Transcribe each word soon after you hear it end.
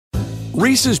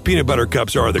Reese's peanut butter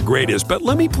cups are the greatest, but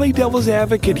let me play devil's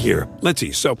advocate here. Let's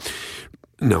see. So,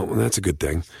 no, that's a good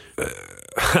thing.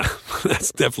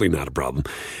 That's definitely not a problem.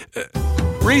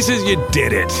 Reese's, you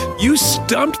did it. You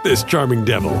stumped this charming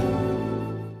devil.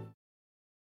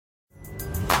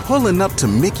 Pulling up to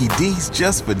Mickey D's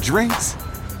just for drinks?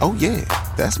 Oh yeah,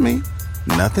 that's me.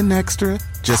 Nothing extra,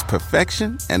 just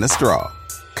perfection and a straw.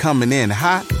 Coming in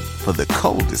hot for the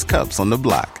coldest cups on the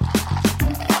block.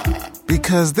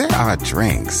 Because there are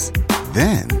drinks.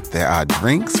 Then there are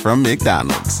drinks from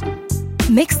McDonald's.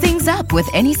 Mix things up with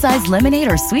any size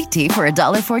lemonade or sweet tea for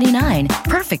 $1.49.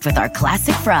 Perfect with our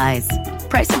classic fries.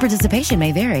 Price and participation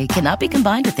may vary. Cannot be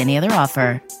combined with any other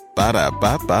offer.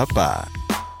 Ba-da-ba-ba-ba.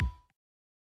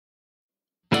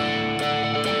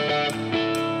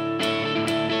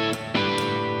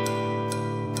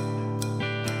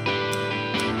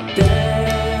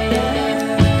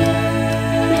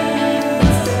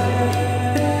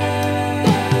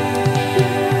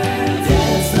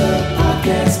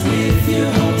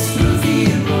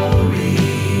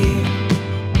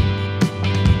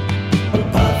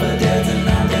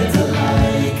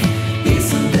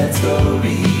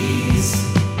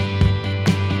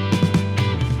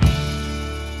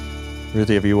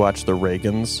 Ruthie, have you watched The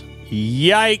Reagans?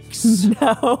 Yikes!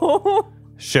 No.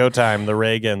 Showtime, The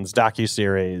Reagans,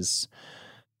 docuseries.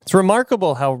 It's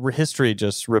remarkable how history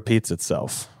just repeats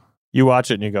itself. You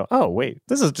watch it and you go, oh, wait,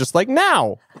 this is just like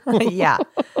now. Yeah.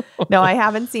 No, I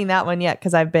haven't seen that one yet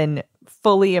because I've been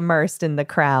fully immersed in The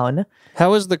Crown.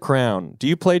 How is The Crown? Do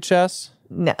you play chess?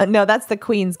 No, that's the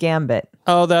Queen's Gambit.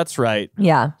 Oh, that's right.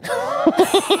 Yeah.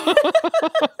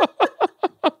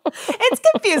 It's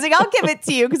confusing. I'll give it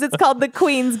to you because it's called the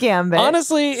Queen's Gambit.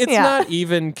 Honestly, it's not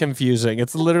even confusing.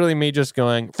 It's literally me just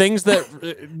going, things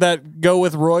that go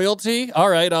with royalty. All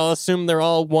right, I'll assume they're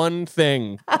all one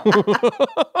thing. How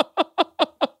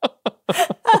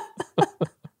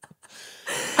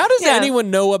does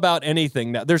anyone know about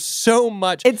anything now? There's so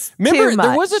much. Remember,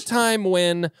 there was a time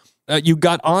when you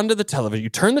got onto the television, you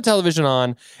turned the television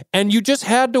on, and you just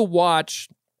had to watch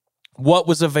what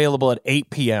was available at 8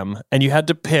 p.m. and you had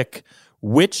to pick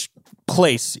which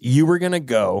place you were going to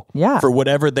go for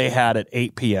whatever they had at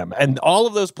 8 p.m. And all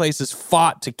of those places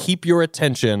fought to keep your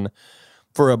attention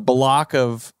for a block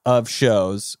of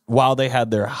shows while they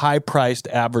had their high-priced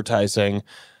advertising.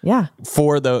 Yeah.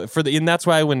 And that's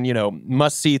why when,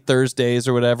 Must See Thursdays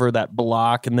or whatever, that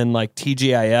block, and then like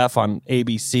TGIF on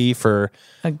ABC for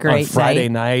a great Friday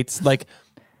nights, like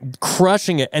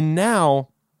crushing it. And now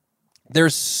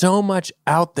there's so much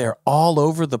out there all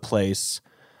over the place.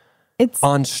 It's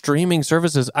on streaming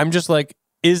services. I'm just like,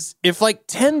 if like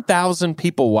 10,000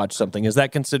 people watch something, is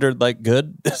that considered like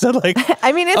good? Is that like,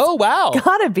 I mean, it's oh, wow.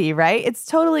 Gotta be, right? It's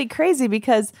totally crazy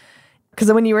because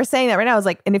when you were saying that right now, I was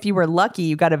like, and if you were lucky,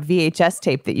 you got a VHS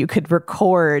tape that you could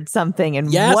record something in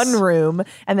one room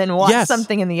and then watch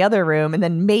something in the other room, and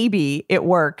then maybe it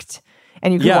worked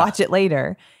and you could watch it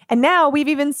later. And now we've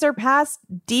even surpassed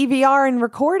DVR and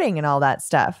recording and all that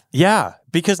stuff. Yeah,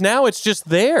 because now it's just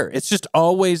there. It's just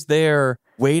always there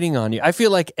waiting on you. I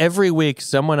feel like every week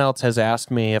someone else has asked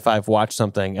me if I've watched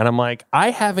something, and I'm like,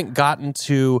 I haven't gotten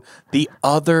to the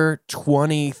other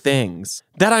 20 things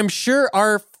that I'm sure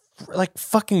are like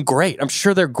fucking great. I'm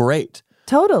sure they're great.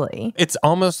 Totally. It's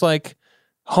almost like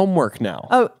homework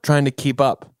now. Trying to keep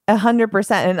up.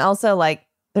 100%. And also like,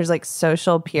 there's like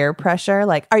social peer pressure.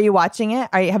 Like, are you watching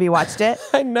it? Have you watched it?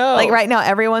 I know. Like right now,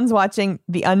 everyone's watching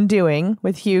The Undoing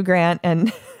with Hugh Grant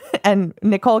and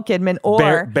Nicole Kidman,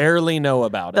 or barely know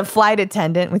about it. The Flight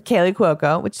Attendant with Kaylee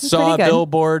Cuoco, which is Saw pretty a good.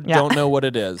 billboard, don't know what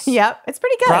it is. Yep, it's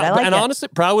pretty good. I like it. Honestly,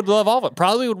 probably would love all of it.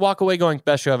 Probably would walk away going,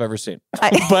 best show I've ever seen.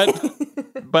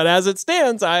 But as it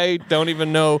stands, I don't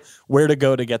even know where to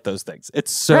go to get those things.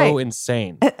 It's so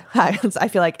insane. I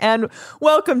feel like, and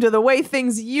welcome to The Way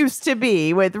Things Used to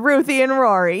Be with Ruthie and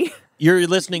Rory. You're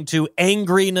listening to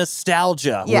Angry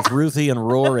Nostalgia with Ruthie and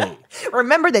Rory.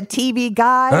 Remember the TV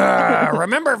guy?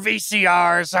 Remember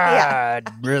VCRs? It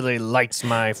really lights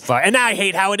my fire. And I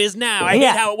hate how it is now. I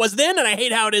hate how it was then, and I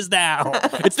hate how it is now.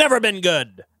 It's never been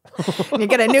good. You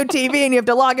get a new TV and you have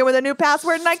to log in with a new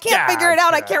password, and I can't figure it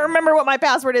out. I can't remember what my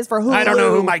password is for Hulu. I don't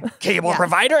know who my cable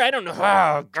provider. I don't know.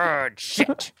 Oh, God,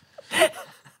 shit.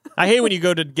 I hate when you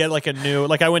go to get like a new,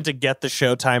 like I went to get the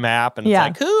Showtime app and it's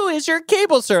like, who is your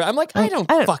cable service? I'm like, I don't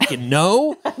fucking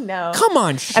know. No. Come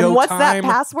on, Showtime. And what's that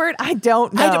password? I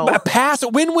don't know.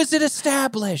 When was it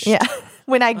established? Yeah.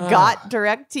 When I got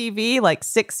DirecTV like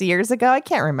 6 years ago, I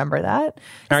can't remember that.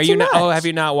 Are you not? Oh, have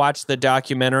you not watched the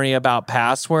documentary about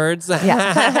passwords?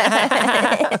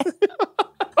 Yeah.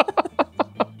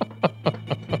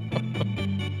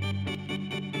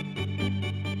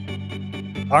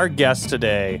 Our guest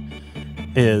today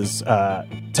is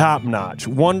top-notch,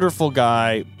 wonderful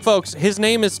guy. Folks, his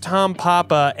name is Tom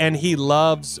Papa, and he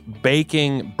loves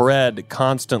baking bread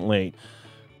constantly.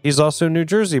 He's also New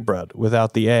Jersey bred,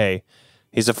 without the A.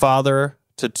 He's a father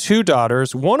to 2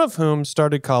 daughters, one of whom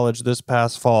started college this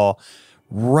past fall,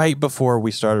 right before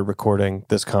we started recording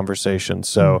this conversation.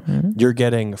 So you're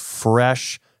getting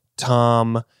fresh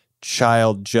Tom,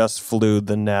 child just flew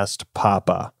the nest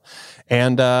Papa.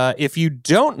 And if you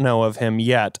don't know of him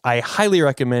yet, I highly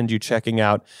recommend you checking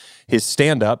out his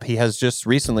stand-up. He has just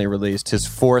recently released his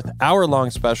 4th hour-long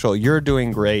special, You're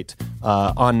Doing Great,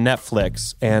 on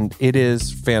Netflix, and it is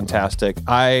fantastic.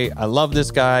 I love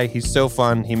this guy. He's so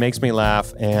fun. He makes me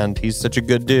laugh, and he's such a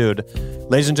good dude.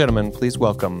 Ladies and gentlemen, please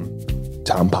welcome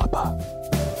Tom Papa.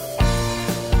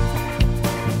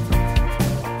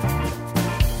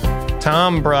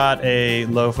 Tom brought a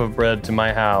loaf of bread to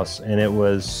my house, and it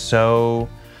was so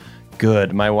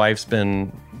good. My wife's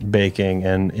been baking,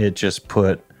 and it just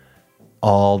put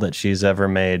all that she's ever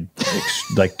made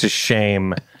like to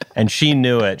shame. And she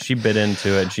knew it. She bit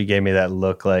into it. She gave me that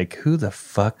look like, who the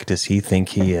fuck does he think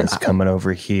he is coming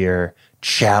over here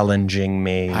challenging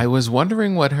me? I was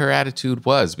wondering what her attitude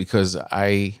was, because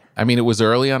I mean, it was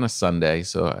early on a Sunday,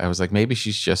 so I was like, maybe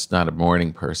she's just not a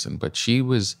morning person. But she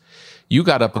was, you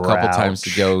got up a couple times to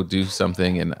go do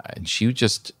something, and she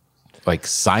just, like,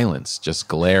 silence, just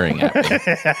glaring at me.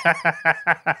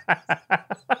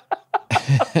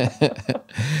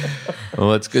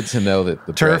 Well, it's good to know that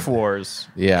the turf wars.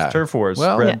 Yeah. It's turf wars.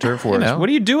 Well, bread turf wars. You know. What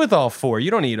do you do with all 4?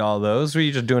 You don't eat all those. Are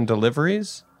you just doing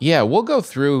deliveries? Yeah, we'll go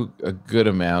through a good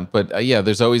amount, but yeah,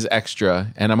 there's always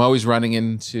extra, and I'm always running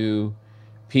into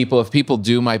people. If people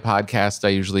do my podcast, I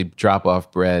usually drop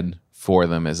off bread for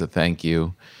them as a thank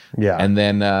you. Yeah. And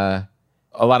then a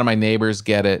lot of my neighbors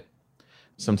get it.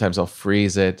 Sometimes I'll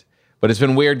freeze it, but it's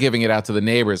been weird giving it out to the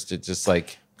neighbors to just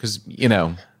like, because, you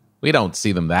know, we don't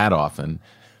see them that often.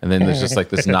 And then there's just like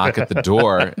this knock at the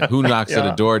door. Who knocks at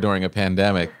a door during a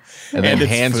pandemic and then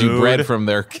hands food. you bread from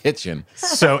their kitchen?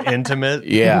 So intimate.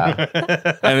 Yeah.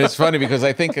 And it's funny because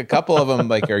I think a couple of them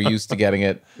like are used to getting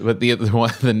it, but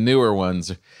the newer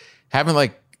ones haven't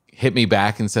like hit me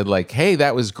back and said like, hey,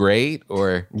 that was great.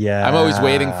 Or I'm always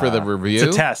waiting for the review.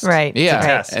 It's a test. Right.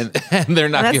 Yeah. And they're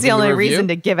not that's giving the only the review. reason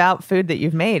to give out food that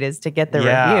you've made is to get the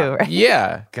review. Right?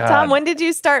 Yeah. God. Tom, when did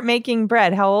you start making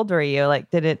bread? How old were you?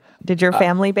 Like, did your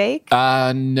family bake?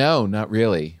 No, not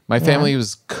really. My family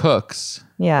was cooks.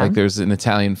 Yeah. Like there's an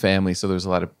Italian family, so there's a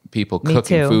lot of people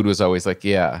cooking. Too. Food was always like,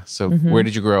 yeah. So where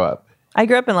did you grow up? I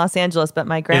grew up in Los Angeles, but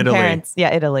my grandparents...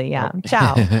 Italy. Yeah.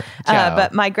 Ciao. Ciao.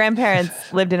 But my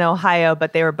grandparents lived in Ohio,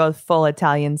 but they were both full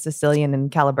Italian, Sicilian, and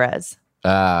Calabrese.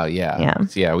 Yeah.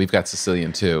 Yeah, we've got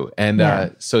Sicilian too.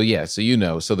 And so you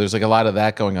know, so there's like a lot of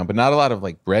that going on, but not a lot of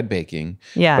like bread baking.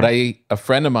 Yeah. But a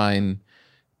friend of mine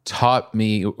taught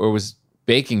me or was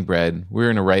baking bread. We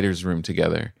were in a writer's room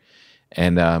together.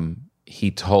 And he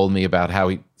told me about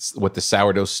what the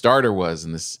sourdough starter was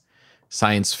and this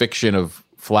science fiction of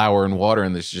flour and water,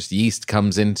 and there's just yeast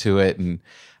comes into it. And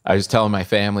I was telling my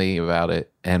family about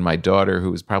it, and my daughter,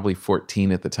 who was probably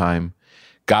 14 at the time,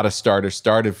 got a starter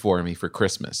started for me for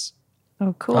Christmas.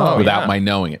 Oh, cool. Without my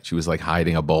knowing it. She was like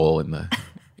hiding a bowl in the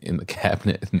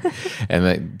cabinet and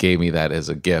that gave me that as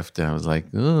a gift. And I was like,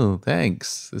 oh,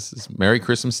 thanks. This is Merry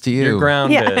Christmas to you. You're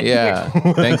grounded. Yeah.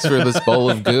 Thanks for this bowl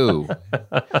of goo.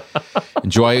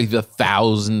 Enjoy the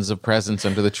thousands of presents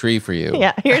under the tree for you.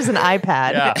 Yeah. Here's an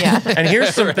iPad. Yeah. And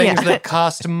here's some things that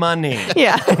cost money.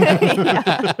 Yeah.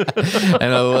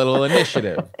 And a little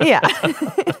initiative. Yeah.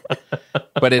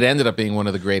 But it ended up being one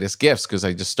of the greatest gifts because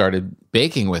I just started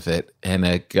baking with it and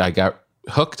I got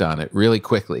hooked on it really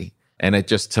quickly. And it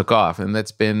just took off. And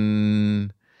that's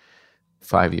been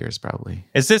 5 years probably.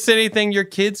 Is this anything your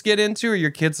kids get into? Or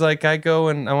your kids like, I go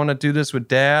and I want to do this with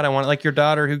dad? I want, like your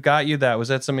daughter who got you that. Was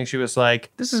that something she was like,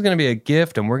 this is going to be a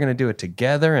gift and we're going to do it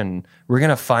together and we're going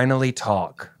to finally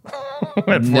talk?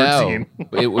 At 14. No,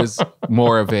 it was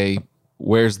more of a,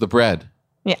 where's the bread?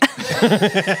 Yeah.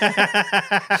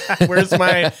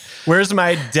 Where's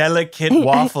my delicate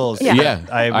waffles? Yeah.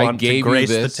 I want to grace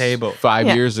the table.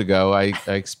 5 years ago. I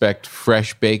expect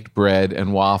fresh baked bread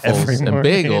and waffles and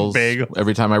bagels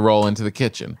every time I roll into the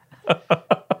kitchen.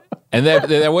 And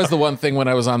that was the one thing when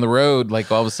I was on the road,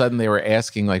 like all of a sudden they were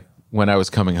asking like when I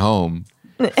was coming home.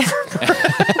 Where's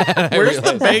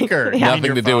the baker?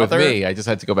 Nothing to do with me. I just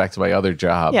had to go back to my other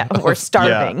job. Yeah. We're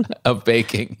starving. Of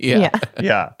baking. Yeah.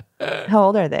 How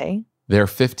old are they? They're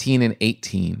 15 and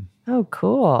 18. Oh,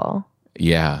 cool.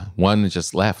 Yeah. One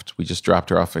just left. We just dropped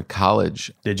her off at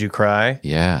college. Did you cry?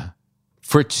 Yeah.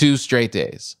 For 2 straight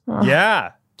days. Oh.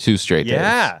 Yeah. 2 straight days.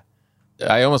 Yeah.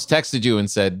 I almost texted you and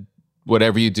said,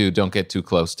 whatever you do, don't get too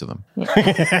close to them.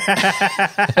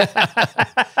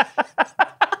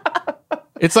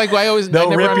 It's like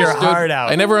they'll rip your heart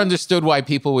out. I never understood why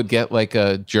people would get like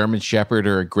a German Shepherd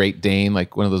or a Great Dane,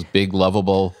 like one of those big,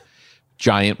 lovable,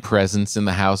 giant presents in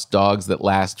the house dogs that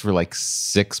last for like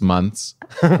 6 months.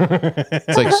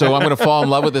 It's like, so I'm going to fall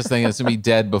in love with this thing and it's going to be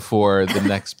dead before the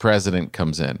next president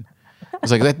comes in.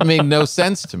 It's like, that made no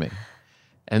sense to me.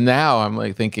 And now I'm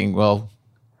like thinking, well,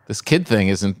 this kid thing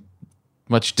isn't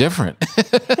much different.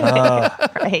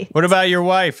 Right. What about your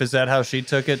wife? Is that how she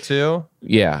took it too?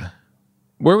 Yeah.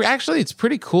 It's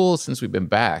pretty cool since we've been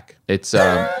back. It's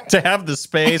to have the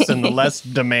space and the less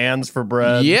demands for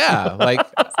bread. Yeah, like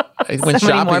I went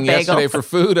shopping yesterday for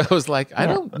food. I was like, I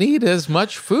don't need as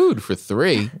much food for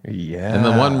 3. Yeah, and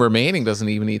the one remaining doesn't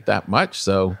even eat that much.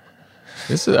 So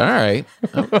this is all right.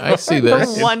 I see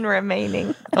this. The one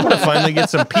remaining. I'm gonna finally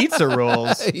get some pizza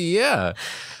rolls. Yeah.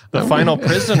 The final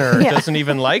prisoner doesn't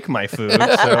even like my food,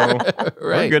 so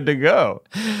we're good to go.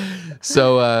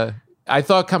 So I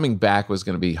thought coming back was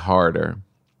going to be harder,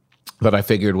 but I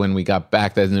figured when we got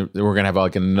back that we're going to have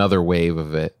like another wave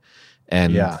of it.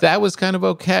 And that was kind of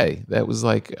okay. That was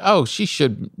like, oh, she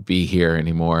shouldn't be here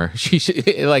anymore. She should,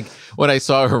 like, when I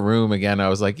saw her room again, I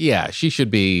was like, yeah, she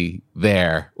should be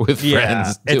there with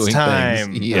friends doing it's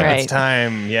time. Things. Yeah, it's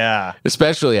time. Yeah.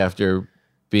 Especially after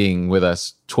being with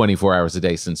us 24 hours a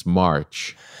day since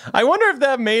March. I wonder if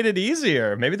that made it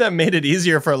easier. Maybe that made it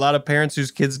easier for a lot of parents whose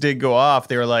kids did go off.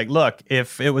 They were like, look,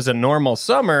 if it was a normal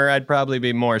summer, I'd probably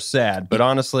be more sad. But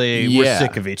honestly, we're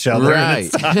sick of each other.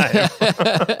 Right.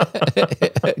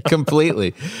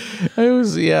 Completely.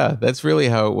 That's really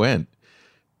how it went.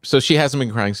 So she hasn't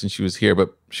been crying since she was here,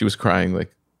 but she was crying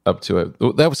like up to it.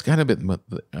 That was kind of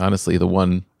honestly the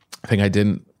one thing I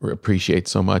didn't appreciate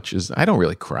so much is I don't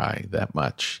really cry that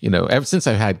much. You know, ever since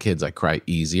I've had kids, I cry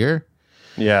easier.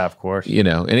 Yeah, of course. You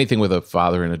know, anything with a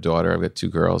father and a daughter. I've got 2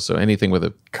 girls, so anything with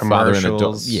a father and a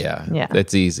daughter. Yeah,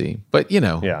 that's easy. But, you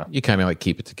know, you kind of like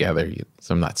keep it together.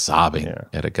 So I'm not sobbing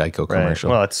at a Geico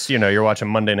commercial. Well, it's, you're watching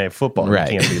Monday Night Football.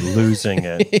 Right. You can't be losing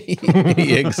it.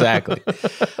 Exactly.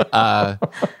 But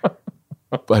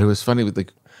it was funny.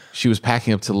 She was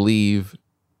packing up to leave.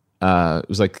 It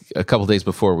was like a couple days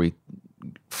before we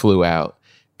flew out.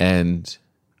 And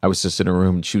I was just in a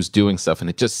room and she was doing stuff. And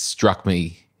it just struck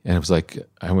me. And it was like,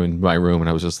 I'm in my room and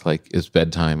I was just like, it's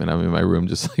bedtime. And I'm in my room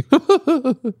just like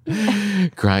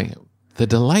crying. The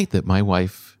delight that my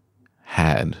wife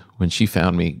had when she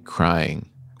found me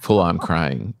crying, full on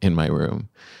crying in my room,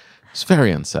 was very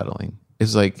unsettling. It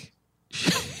was like,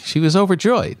 she was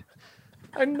overjoyed.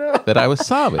 I know. That I was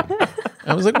sobbing.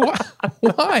 I was like,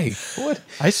 why? What?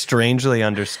 I strangely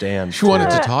understand. She wanted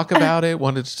to talk about it,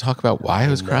 wanted to talk about why I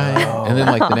was crying. And then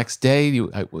like the next day,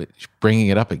 bringing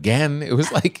it up again. It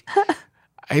was like,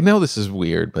 I know this is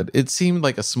weird, but it seemed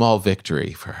like a small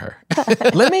victory for her.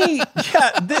 Let's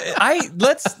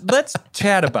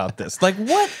chat about this. Like,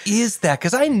 what is that?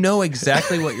 Because I know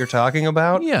exactly what you're talking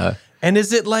about. Yeah. And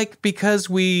is it like because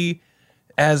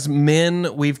as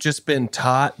men, we've just been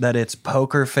taught that it's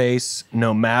poker face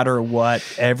no matter what.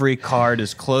 Every card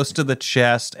is close to the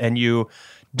chest and you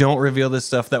don't reveal this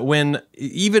stuff. That when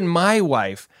even my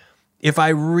wife, if I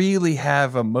really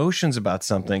have emotions about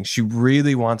something, she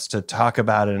really wants to talk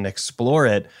about it and explore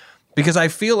it. Because I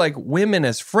feel like women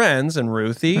as friends, and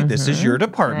Ruthie, this is your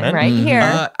department. Right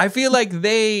here. I feel like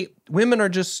women are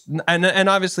just, and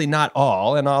obviously not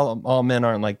all, and all men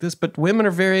aren't like this, but women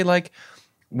are very like,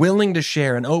 willing to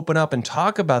share and open up and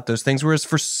talk about those things. Whereas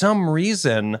for some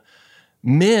reason,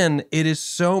 men, it is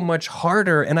so much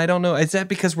harder. And I don't know, is that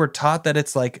because we're taught that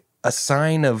it's like a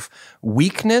sign of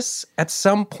weakness at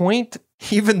some point?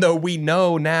 Even though we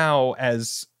know now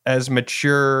as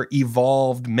mature,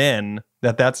 evolved men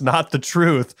that that's not the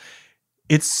truth.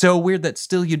 It's so weird that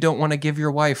still you don't want to give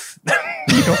your wife,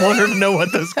 you don't want her to know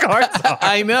what those cards are.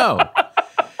 I know.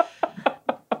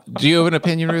 Do you have an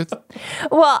opinion, Ruth?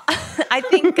 Well, I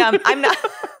think I'm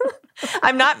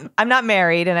not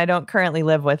married, and I don't currently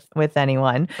live with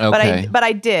anyone. Okay. But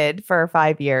I did for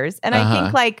 5 years, and I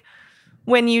think like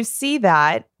when you see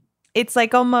that, it's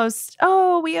like almost,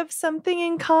 oh, we have something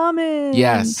in common.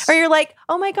 Yes. Or you're like,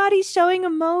 oh my God, he's showing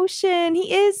emotion.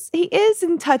 He is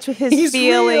in touch with his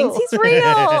feelings. He's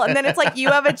real. And then it's like you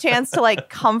have a chance to like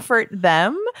comfort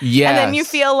them. Yes. And then you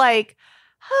feel like,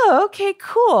 oh, okay,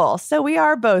 cool. So we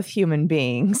are both human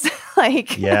beings.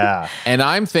 Like, yeah. And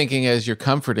I'm thinking, as you're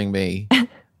comforting me,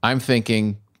 I'm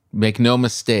thinking, make no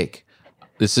mistake,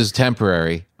 this is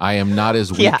temporary. I am not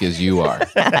as weak as you are.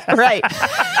 Right.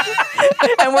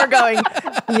 And we're going,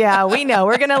 yeah, we know.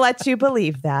 We're going to let you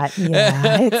believe that.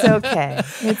 Yeah, it's okay.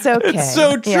 It's okay. It's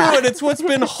so true. Yeah. And it's what's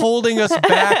been holding us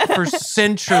back for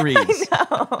centuries.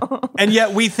 And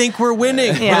yet we think we're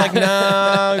winning. Yeah. We're like,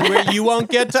 nah, you won't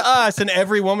get to us. And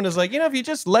every woman is like, if you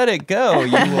just let it go,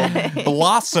 you will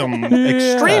blossom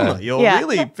extremely. You'll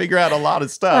really figure out a lot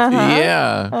of stuff.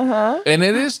 Yeah. And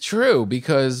it is true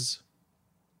because,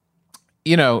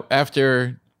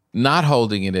 after not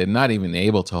holding it in, not even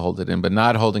able to hold it in, but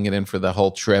not holding it in for the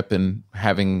whole trip and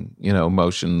having,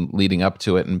 emotion leading up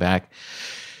to it and back,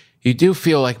 you do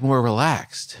feel like more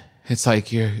relaxed. It's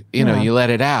like you let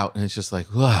it out and it's just like,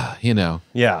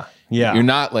 Yeah. You're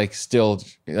not like still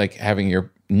like having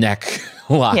your neck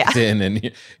locked in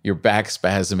and your back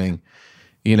spasming.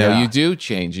 You do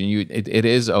change and it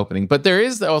is opening. But there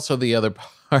is also the other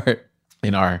part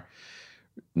in our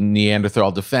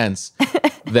Neanderthal defense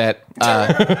that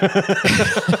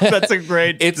that's a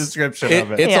great description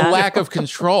of it. It's a lack of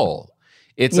control.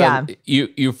 It's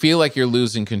you feel like you're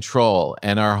losing control,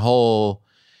 and our whole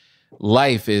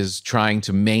life is trying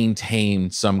to maintain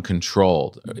some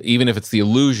control, even if it's the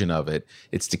illusion of it.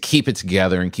 It's to keep it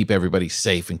together and keep everybody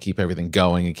safe and keep everything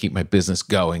going and keep my business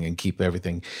going and keep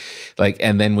everything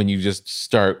and then when you just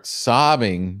start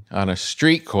sobbing on a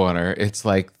street corner, it's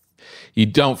like you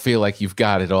don't feel like you've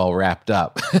got it all wrapped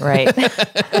up. Right.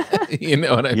 You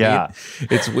know what I mean?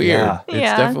 It's weird. Yeah.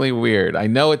 It's definitely weird. I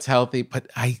know it's healthy, but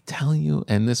I tell you,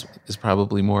 and this is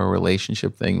probably more a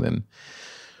relationship thing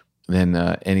than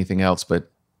anything else, but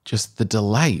just the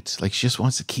delight. Like she just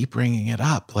wants to keep bringing it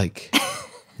up. Like,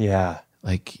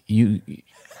 like you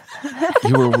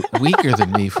were weaker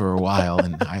than me for a while,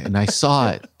 and I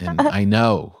saw it, and I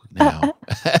know now.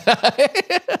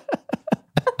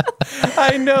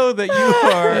 I know that you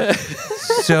are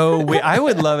so I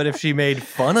would love it if she made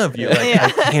fun of you. Like,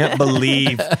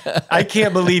 I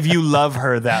can't believe you love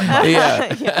her that much.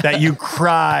 Yeah. That you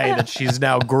cry that she's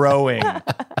now growing.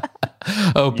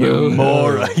 Oh, boo.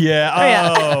 More.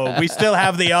 Yeah. Oh, we still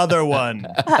have the other one.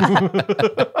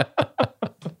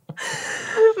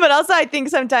 But also, I think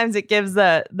sometimes it gives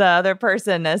the other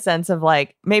person a sense of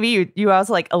like, maybe you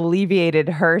also like alleviated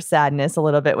her sadness a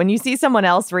little bit. When you see someone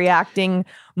else reacting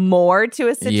more to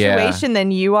a situation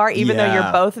than you are, even though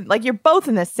you're both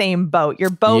in the same boat. You're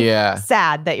both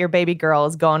sad that your baby girl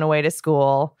is going away to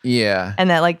school. Yeah. And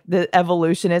that like the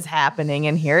evolution is happening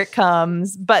and here it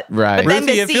comes. But right. But then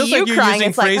Ruthie, to it see feels you like you're crying,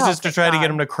 using phrases to try to get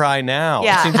him to cry now.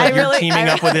 Yeah, it seems like you're teaming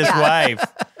up with his wife.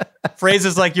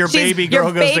 Phrases like your baby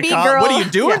girl goes to college. What are you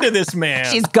doing to this man?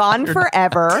 She's gone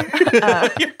forever.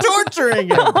 You're torturing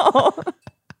him.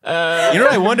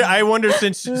 I wonder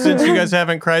since you guys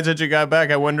haven't cried since you got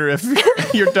back, I wonder if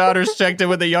your daughter's checked in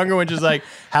with the younger one. She's like,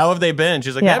 how have they been?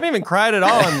 She's like, I haven't even cried at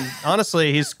all. And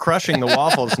honestly, he's crushing the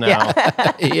waffles now.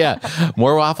 Yeah.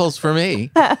 More waffles for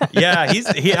me. Yeah.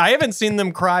 I haven't seen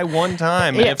them cry one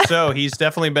time. And if so, he's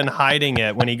definitely been hiding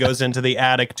it when he goes into the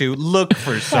attic to look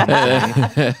for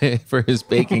something. For his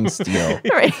baking steel.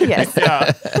 Right, yes.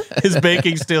 Yeah. His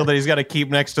baking steel that he's got to keep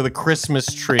next to the Christmas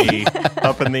tree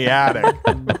up in the attic.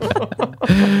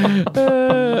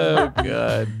 Oh,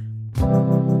 God.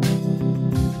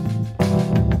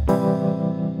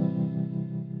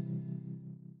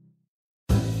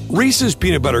 Reese's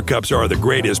peanut butter cups are the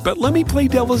greatest, but let me play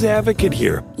devil's advocate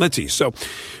here. Let's see. So,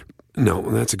 no,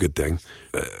 that's a good thing.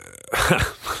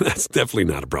 That's definitely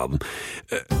not a problem.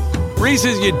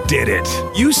 Reese's, you did it.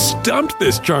 You stumped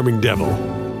this charming devil.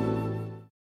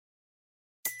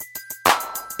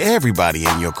 Everybody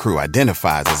in your crew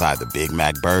identifies as either Big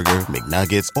Mac Burger,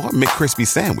 McNuggets, or McCrispy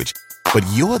Sandwich. But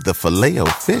you're the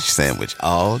Filet-O-Fish Sandwich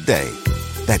all day.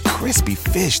 That crispy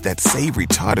fish, that savory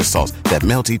tartar sauce, that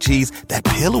melty cheese, that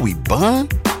pillowy bun.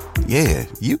 Yeah,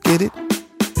 you get it.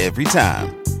 Every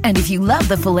time. And if you love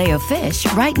the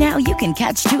Filet-O-Fish, right now you can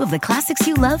catch two of the classics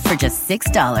you love for just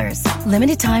 $6.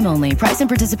 Limited time only. Price and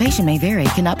participation may vary.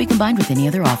 Cannot be combined with any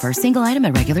other offer. Single item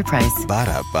at regular price.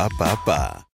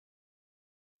 Ba-da-ba-ba-ba.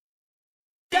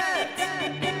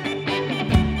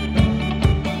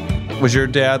 Was your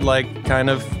dad like kind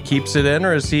of keeps it in,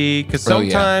 or is he? Because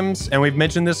sometimes, and we've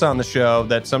mentioned this on the show,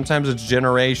 that sometimes it's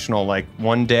generational. Like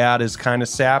one dad is kind of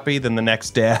sappy, then the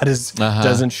next dad is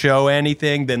doesn't show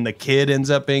anything, then the kid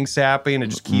ends up being sappy, and it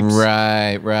just keeps.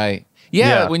 Right.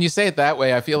 Yeah, when you say it that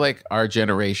way, I feel like our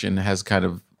generation has kind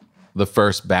of the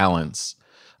first balance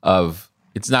of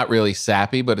it's not really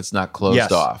sappy, but it's not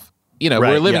closed off. You know,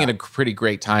 we're living in a pretty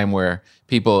great time where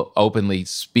people openly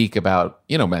speak about,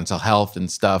 mental health and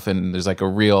stuff. And there's like a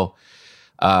real,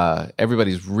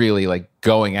 everybody's really like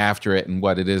going after it and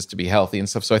what it is to be healthy and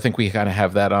stuff. So I think we kind of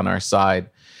have that on our side.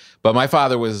 But my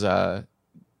father was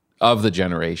of the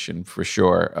generation for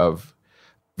sure, of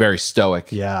very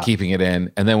stoic, keeping it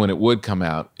in. And then when it would come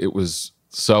out, it was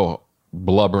so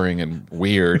blubbering and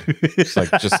weird. It's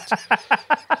like,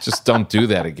 just don't do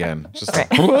that again. Just like,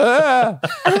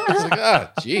 it's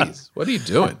like, geez, what are you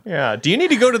doing? Yeah. Do you need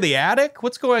to go to the attic?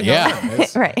 What's going on?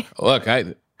 Right. Look,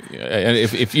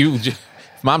 if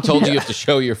Mom told you have to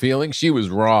show your feelings, she was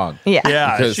wrong.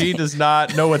 Yeah, she does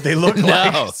not know what they look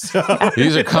like. So.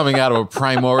 These are coming out of a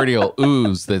primordial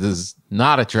ooze that is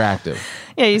not attractive.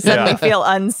 Yeah, you suddenly feel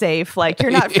unsafe, like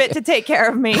you're not fit to take care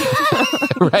of me.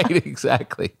 Right,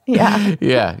 exactly.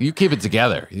 Yeah, you keep it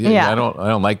together. I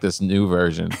don't like this new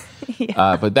version.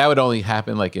 But that would only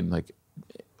happen like in like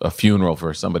a funeral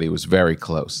for somebody who was very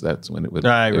close. That's when it would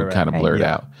kind of blurt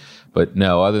out. But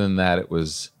no, other than that, it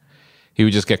was. He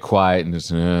would just get quiet and just,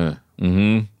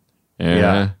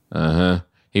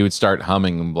 He would start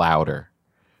humming louder.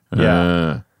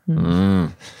 I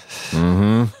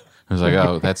was like,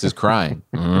 oh, that's his crying.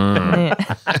 No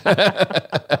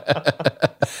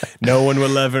one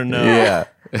will ever know. Yeah.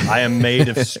 I am made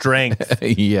of strength.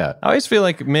 Yeah. I always feel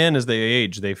like men, as they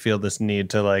age, they feel this need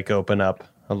to like open up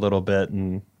a little bit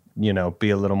and, you know, be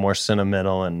a little more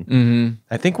sentimental. And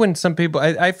I think when some people,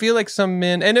 I feel like some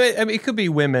men, and it could be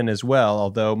women as well,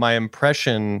 although my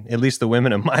impression, at least the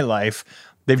women in my life,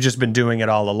 they've just been doing it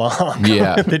all along.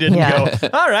 Yeah. They didn't go,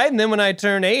 all right, and then when I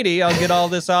turn 80, I'll get all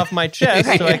this off my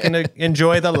chest so I can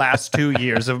enjoy the last 2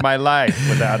 years of my life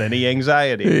without any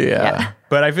anxiety. Yeah.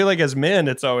 But I feel like as men,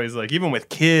 it's always like, even with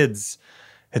kids,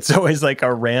 it's always like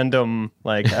a random,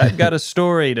 like, I've got a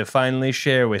story to finally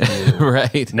share with you.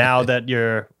 Right. Now that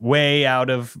you're way out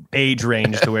of age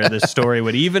range to where this story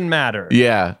would even matter.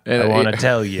 Yeah. And I want to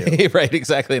tell you. Right,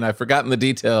 exactly. And I've forgotten the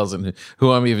details and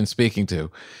who I'm even speaking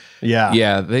to. Yeah.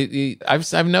 Yeah.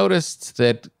 I've noticed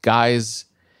that guys,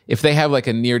 if they have like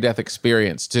a near-death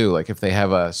experience too, like if they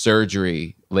have a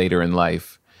surgery later in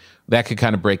life, that could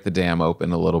kind of break the dam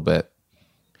open a little bit.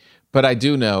 But I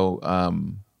do know...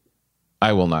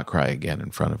 I will not cry again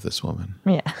in front of this woman.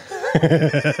 Yeah.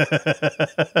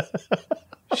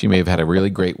 She may have had a really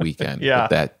great weekend,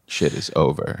 but that shit is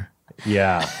over.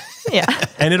 Yeah. Yeah.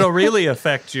 And it'll really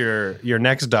affect your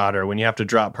next daughter when you have to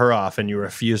drop her off and you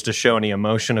refuse to show any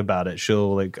emotion about it.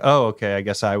 She'll like, oh, okay, I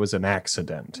guess I was an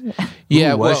accident.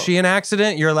 Yeah. Was she an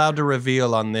accident? You're allowed to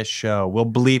reveal on this show. We'll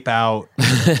bleep out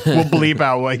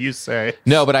what you say.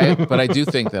 No, but I do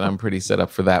think that I'm pretty set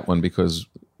up for that one because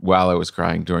while I was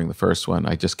crying during the first one,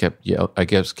 I just kept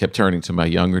turning to my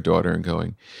younger daughter and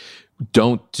going,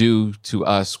 don't do to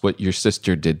us what your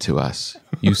sister did to us.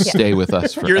 You stay with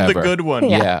us forever. You're the good one.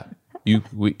 Yeah. You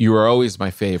are always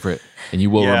my favorite, and you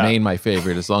will remain my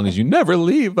favorite as long as you never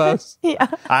leave us. Yeah.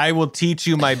 I will teach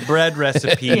you my bread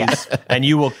recipes, and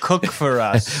you will cook for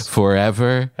us.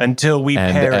 Forever. Until we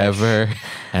and perish. Ever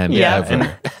and ever.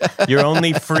 And you're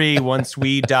only free once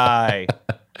we die.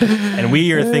 And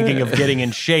we are thinking of getting in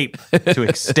shape to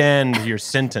extend your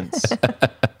sentence.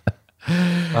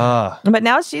 But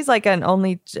now she's like an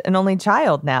only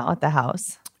child now at the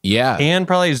house. Yeah. And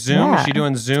probably Zoom. Yeah. Is she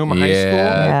doing Zoom high school?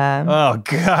 Yeah. Oh,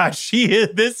 gosh.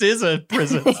 This is a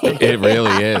prison thing. It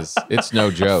really is. It's no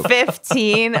joke.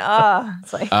 15.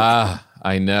 It's like...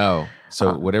 I know.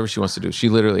 So whatever she wants to do, she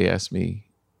literally asked me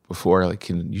before, like,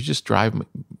 can you just drive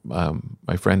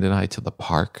my friend and I to the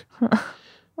park? I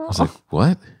was like,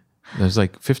 what? There's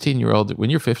like 15-year-old. When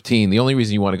you're 15, the only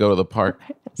reason you want to go to the park,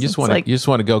 you just want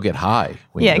to go get high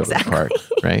when you go to the park,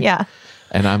 right? Yeah.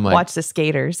 And I'm like, watch the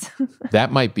skaters.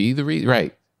 That might be the reason,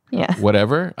 right? Yeah.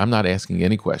 Whatever. I'm not asking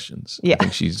any questions. Yeah. I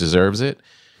think she deserves it.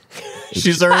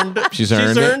 She's earned it. She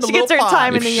gets her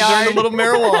time in the yard. She's earned a little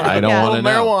marijuana. I don't want to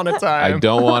know. Marijuana time. I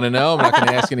don't want to know. I'm not going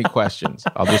to ask any questions.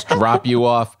 I'll just drop you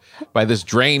off by this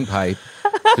drain pipe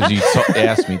because you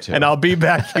asked me to. And I'll be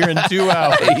back here in 2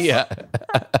 hours. Yeah.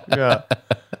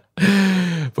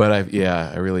 But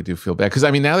I really do feel bad because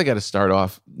I mean now they got to start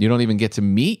off. You don't even get to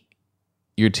meet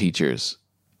your teachers,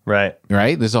 right?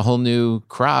 There's a whole new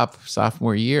crop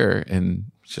sophomore year, and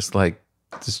just like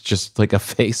a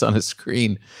face on a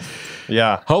screen.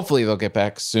 Yeah. Hopefully they'll get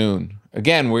back soon.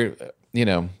 Again, we're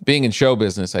being in show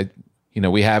business.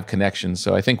 We have connections,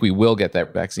 so I think we will get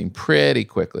that vaccine pretty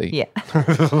quickly. Yeah.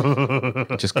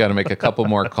 Just got to make a couple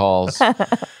more calls.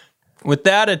 With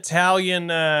that Italian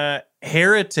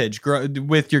heritage,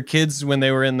 with your kids when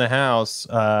they were in the house,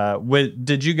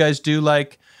 did you guys do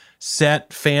like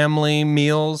set family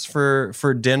meals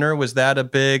for dinner? Was that a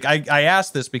big... I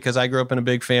asked this because I grew up in a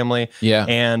big family. Yeah.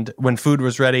 And when food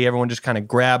was ready, everyone just kind of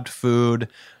grabbed food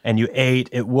and you ate.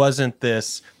 It wasn't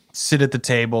this sit at the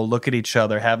table, look at each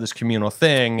other, have this communal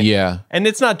thing. Yeah. And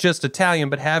it's not just Italian,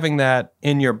 but having that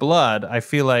in your blood, I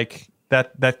feel like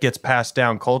that gets passed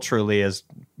down culturally as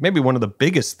maybe one of the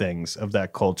biggest things of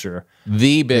that culture.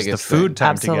 The biggest is the food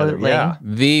time Absolutely. together. Yeah.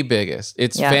 The biggest.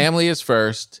 It's family is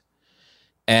first,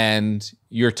 and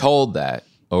you're told that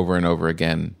over and over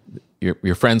again.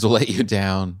 Your friends will let you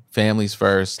down. Family's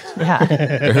first. Yeah.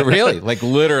 Really, like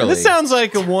literally. This sounds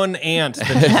like one aunt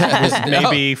that was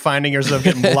maybe finding herself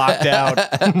getting blocked out.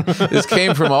 This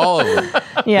came from all of them.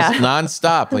 Yeah. Just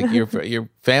nonstop. Like your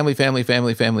family.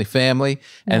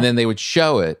 And then they would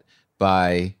show it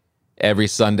by every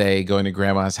Sunday going to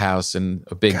grandma's house and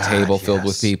a big table filled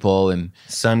with people and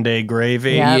Sunday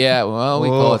gravy. Yep. Yeah, well, we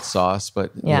call it sauce,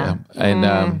 but Yeah.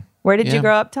 And Where did you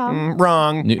grow up, Tom?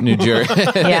 Wrong. New Jersey.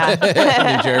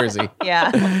 Yeah. New Jersey.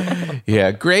 Yeah.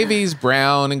 Yeah, gravy's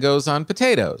brown and goes on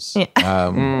potatoes.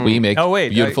 Yeah. We make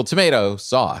beautiful tomato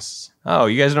sauce. Oh,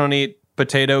 you guys don't eat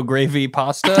potato gravy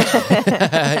pasta?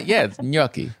 Yeah, it's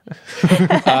gnocchi.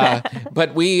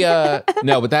 But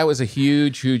but that was a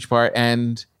huge part.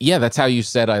 And yeah, that's how you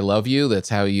said I love you. That's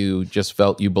how you just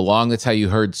felt you belong. That's how you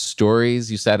heard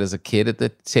stories. You sat as a kid at the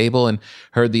table and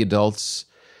heard the adults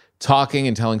talking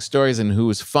and telling stories and who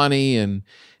was funny, and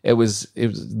it was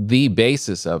the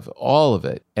basis of all of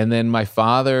it. And then my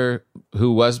father,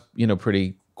 who was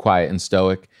pretty quiet and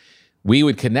stoic, we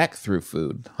would connect through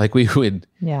food. Like we would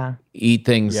eat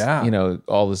things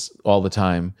all the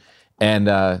time, and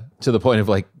to the point of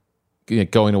like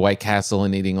going to White Castle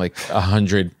and eating like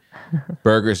 100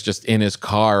 burgers just in his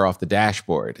car off the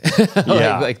dashboard.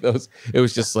 like those. It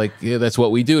was just like that's what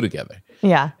we do together.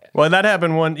 Yeah. Well, that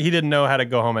happened when he didn't know how to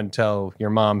go home and tell your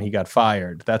mom he got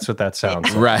fired. That's what that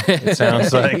sounds like. Right. It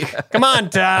sounds like, come on,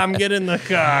 Tom, get in the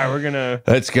car. We're going to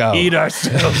eat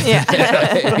ourselves. Yeah.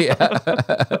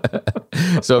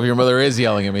 So if your mother is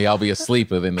yelling at me, I'll be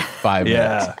asleep within 5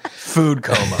 minutes. Yeah. Food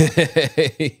coma.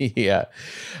 Yeah.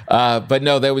 But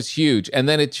no, that was huge. And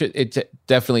then it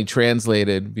definitely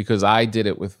translated because I did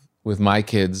it with my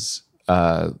kids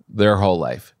their whole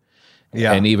life.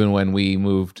 Yeah. And even when we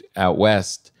moved out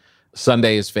west,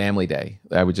 Sunday is family day.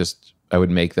 I would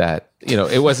make that,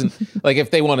 it wasn't like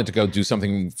if they wanted to go do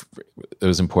something that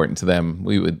was important to them,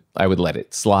 I would let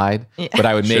it slide, but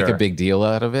I would make a big deal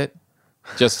out of it.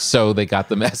 Just so they got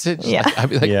the message. Yeah. I'd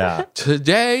be like,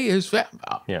 today is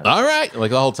all right.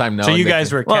 Like the whole time knowing. So you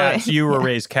guys were you were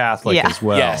raised Catholic as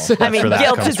well. Yes. I mean,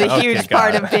 guilt is a huge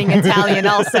part of being Italian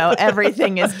also.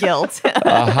 Everything is guilt.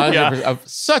 100%.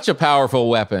 Such a powerful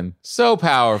weapon. So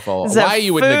powerful. So why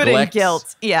you would food neglect and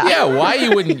guilt. Yeah. Yeah, why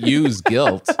you wouldn't use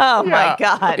guilt. Oh my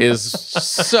God. Is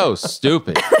so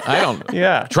stupid. I don't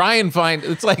try and find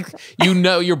it's like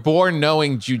you're born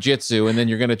knowing jujitsu and then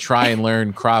you're gonna try and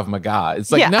learn Krav Maga. It's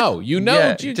like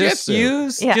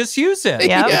jujitsu. Just use it.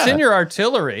 Yeah. It's in your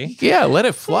artillery. Yeah, let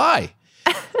it fly.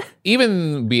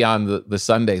 Even beyond the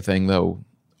Sunday thing, though,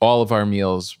 all of our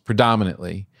meals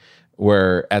predominantly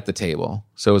were at the table.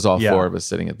 So it was all four of us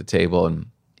sitting at the table, and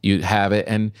you'd have it.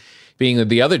 And being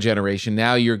the other generation,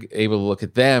 now you're able to look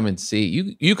at them and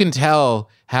see. You can tell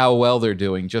how well they're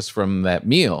doing just from that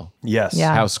meal. Yes.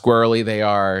 Yeah. How squirrely they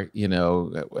are,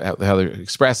 how they're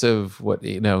expressive,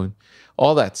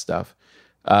 all that stuff.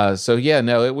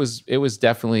 It was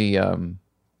definitely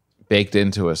baked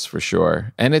into us for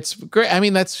sure. And it's great. I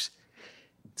mean, it's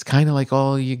kind of like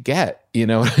all you get, you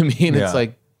know what I mean? Yeah. It's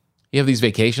like you have these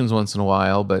vacations once in a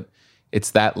while, but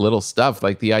it's that little stuff.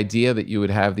 Like the idea that you would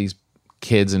have these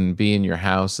kids and be in your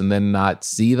house and then not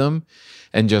see them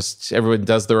and just everyone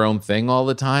does their own thing all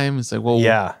the time. It's like,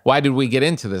 well, why did we get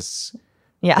into this?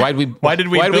 Yeah. Why did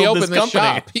we open this company?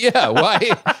 Shop? Yeah.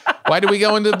 Why did we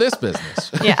go into this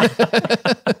business? Yeah.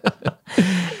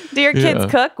 Do your kids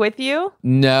cook with you?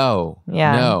 No.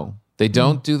 Yeah. No. They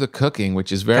don't do the cooking,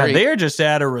 which is very. God, they are just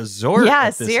at a resort. Yeah,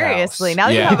 at this seriously. House. Now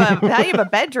you have a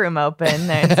bedroom open.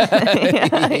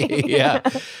 Yeah,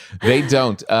 they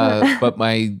don't. But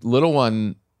my little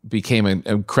one became an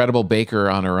incredible baker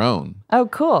on her own. Oh,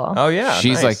 cool. Oh, yeah.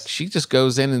 She's like, she just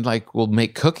goes in and will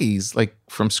make cookies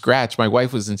from scratch. My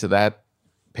wife was into that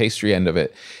pastry end of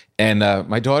it. And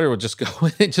my daughter would just go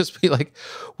in and just be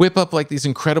whip up these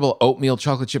incredible oatmeal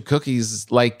chocolate chip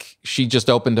cookies like she just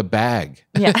opened a bag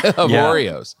of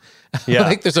Oreos.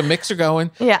 Yeah. There's a mixer going.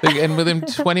 Yeah. And within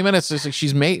 20 minutes,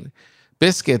 she's made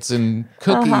biscuits and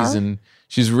cookies and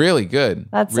she's really good.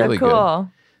 That's really so cool.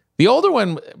 Good. The older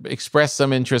one expressed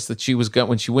some interest that she was going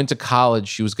when she went to college,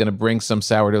 she was going to bring some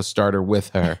sourdough starter with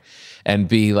her and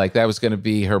be that was going to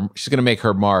be her. She's going to make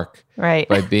her mark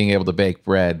by being able to bake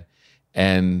bread.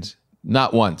 And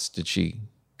not once did she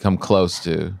come close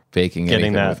to baking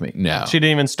anything with me. No. She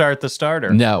didn't even start the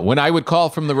starter. No. When I would call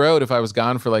from the road, if I was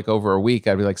gone for over a week,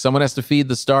 I'd be like, someone has to feed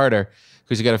the starter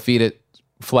because you got to feed it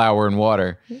flour and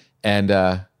water. And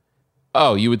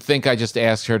Oh, you would think I just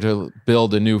asked her to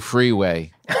build a new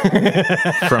freeway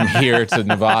from here to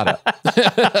Nevada.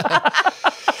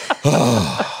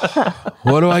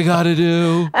 What do I got to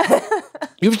do?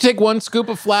 You have to take 1 scoop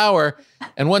of flour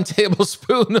and 1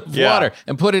 tablespoon of water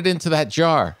and put it into that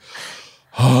jar.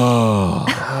 Oh,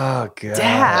 God.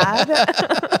 Dad.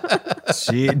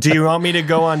 Do you want me to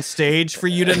go on stage for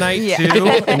you tonight, too,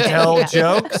 and tell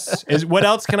jokes? What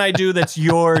else can I do that's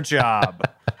your job?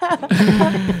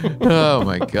 Oh,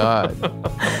 my God.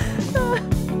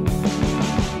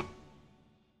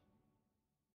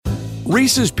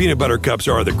 Reese's peanut butter cups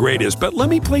are the greatest, but let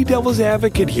me play devil's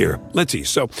advocate here. Let's see.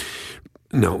 So,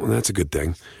 no, that's a good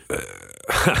thing.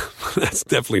 That's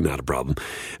definitely not a problem.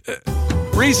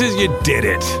 Reese's, you did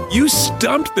it. You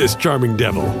stumped this charming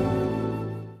devil.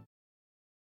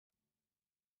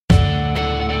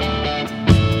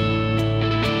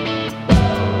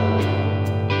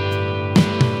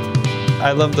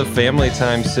 I love the family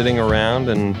time sitting around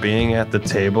and being at the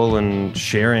table and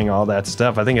sharing all that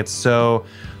stuff. I think it's so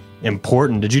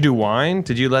important. Did you do wine?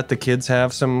 Did you let the kids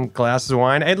have some glasses of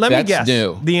wine? Hey, let me guess.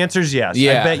 New. The answer is yes.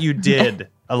 Yeah. I bet you did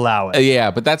allow it. Yeah,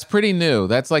 but that's pretty new.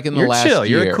 That's like in the last year.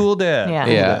 You're a cool dad.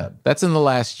 Yeah. That's in the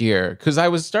last year. Because I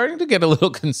was starting to get a little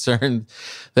concerned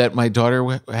that my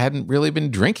daughter hadn't really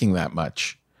been drinking that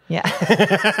much. Yeah.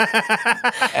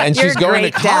 And she's going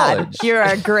to college. Dad. You're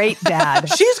a great dad.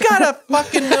 She's got to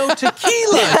fucking know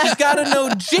tequila. She's got to know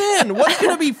gin. What's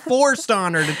going to be forced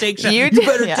on her to take shots? You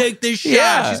better take this shot.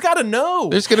 Yeah. She's got to know.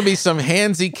 There's going to be some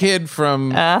handsy kid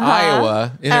from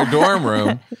Iowa in her dorm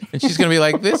room. And she's going to be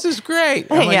like, this is great.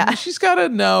 I'm like, she's got to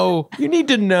know. You need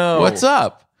to know. What's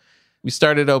up? We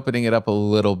started opening it up a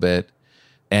little bit.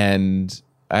 And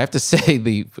I have to say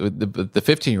the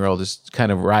 15-year-old is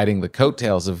kind of riding the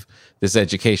coattails of this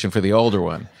education for the older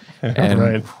one.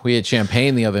 And we had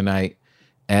champagne the other night,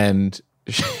 and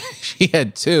she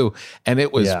had 2, and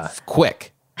it was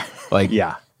quick. Like,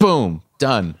 boom,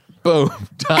 done. Boom,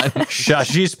 done.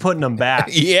 She's putting them back.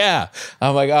 Yeah.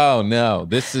 I'm like, oh, no.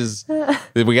 This is...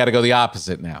 We got to go the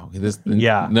opposite now.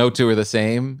 No 2 are the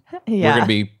same. Yeah.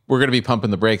 We're gonna be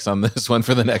pumping the brakes on this one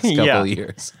for the next couple of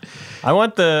years. I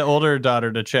want the older daughter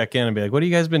to check in and be like, what have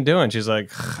you guys been doing? She's like,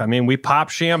 I mean, we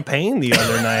popped champagne the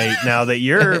other night. Now that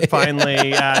you're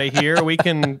finally out of here, we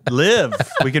can live.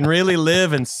 We can really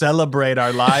live and celebrate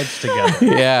our lives together.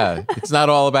 Yeah. It's not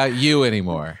all about you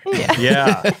anymore.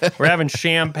 Yeah. We're having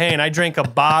champagne. I drank a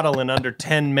bottle in under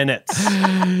 10 minutes.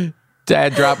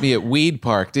 Dad dropped me at Weed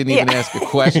Park. Didn't even ask a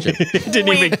question. Didn't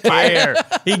even care.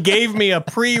 He gave me a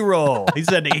pre-roll. He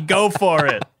said, hey, go for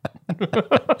it.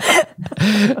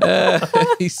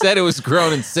 He said it was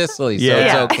grown in Sicily, so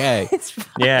it's okay.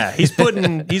 Yeah, he's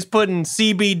putting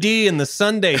CBD in the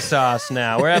Sunday sauce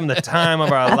now. We're having the time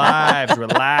of our lives,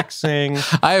 relaxing.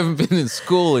 I haven't been in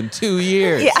school in 2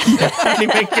 years. Yeah. He doesn't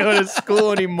even go to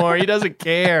school anymore. He doesn't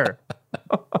care.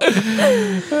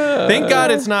 Thank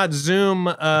God it's not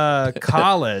Zoom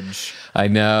college. I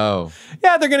know.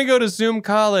 Yeah, they're going to go to Zoom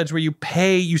college where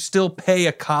you still pay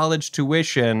a college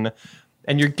tuition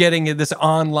and you're getting this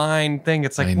online thing.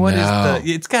 It's like,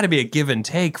 it's got to be a give and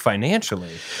take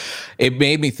financially. It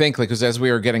made me think, like, because as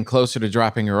we were getting closer to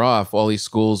dropping her off, all these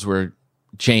schools were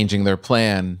changing their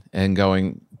plan and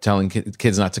telling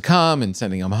kids not to come and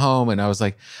sending them home. And I was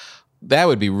like, that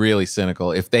would be really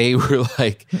cynical if they were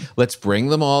like, let's bring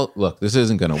them all. Look, this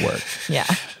isn't going to work. Yeah.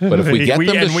 But if we get them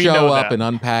to show up and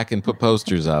unpack and put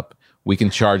posters up, we can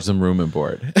charge them room and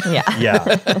board. Yeah.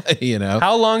 Yeah. You know?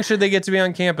 How long should they get to be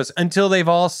on campus? Until they've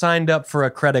all signed up for a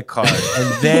credit card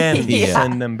and then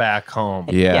send them back home.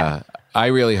 Yeah. I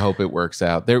really hope it works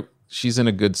out. She's in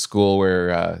a good school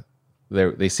where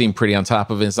they seem pretty on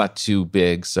top of it. It's not too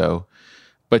big. So,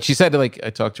 but she said, like, I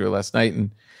talked to her last night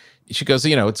and she goes,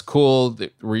 it's cool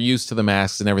that we're used to the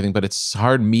masks and everything, but it's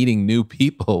hard meeting new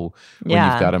people when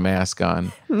you've got a mask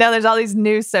on. No, there's all these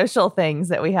new social things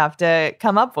that we have to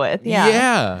come up with.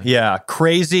 Yeah. Yeah.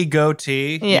 Crazy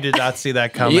goatee. Yeah. You did not see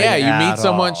that coming. Yeah,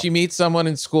 you meet someone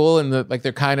in school and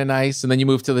they're kind of nice, and then you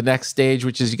move to the next stage,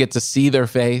 which is you get to see their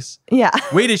face. Yeah.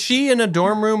 Wait, is she in a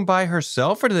dorm room by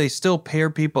herself, or do they still pair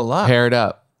people up? Paired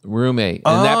up. Roommate,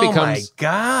 and that becomes, my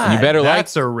God, you better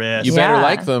that's a risk. You better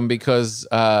like them because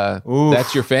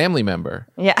that's your family member.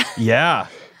 Yeah,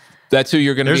 that's who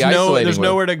you're going to be isolating. There's with.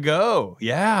 Nowhere to go.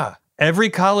 Yeah, every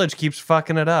college keeps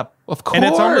fucking it up. Of course, and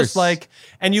it's almost like,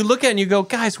 and you look at it and you go,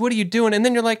 guys, what are you doing? And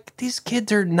then you're like, these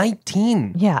kids are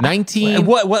 19. Yeah, 19.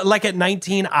 What? Like at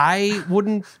 19, I'd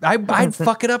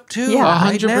fuck it up too.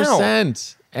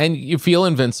 100%. and you feel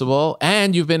invincible,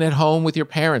 and you've been at home with your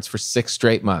parents for 6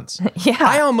 straight months. Yeah.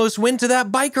 I almost went to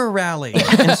that biker rally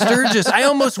in Sturgis. I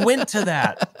almost went to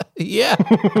that. Yeah.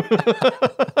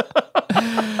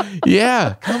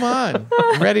 Yeah, come on.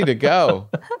 I'm ready to go.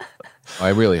 I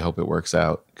really hope it works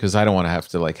out because I don't want to have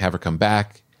to like have her come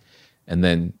back and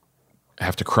then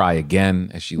have to cry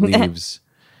again as she leaves.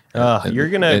 You're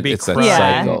going to be it's crying.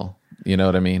 that cycle. You know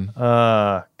what I mean?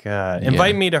 Oh, God.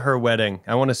 Invite me to her wedding.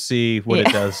 I want to see what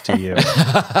it does to you.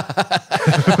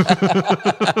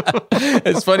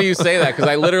 It's funny you say that because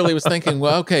I literally was thinking,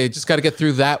 well, okay, just got to get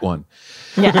through that one.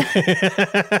 Yeah.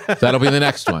 That'll be the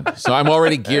next one. So I'm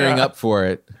already gearing up for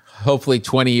it. Hopefully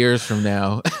 20 years from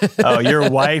now. Oh, your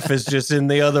wife is just in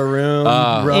the other room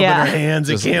rubbing her hands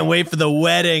and can't wait for the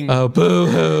wedding. Oh,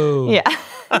 boo-hoo. Yeah.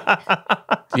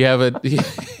 You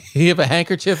have a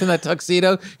handkerchief in that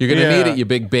tuxedo? You're going to need it, you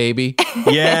big baby.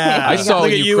 Yeah. I saw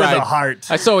Look when at you cried. with a heart.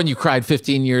 I saw when you cried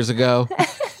 15 years ago.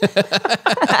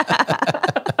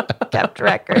 Kept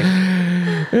record.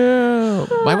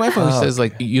 My wife always says,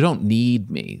 like, you don't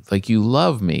need me. Like, you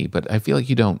love me, but I feel like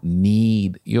you don't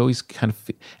need. You always kind of,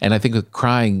 and I think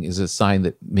crying is a sign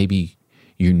that maybe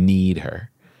you need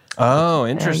her. Oh,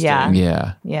 interesting.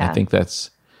 Yeah.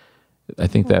 I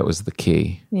think that was the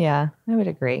key. Yeah, I would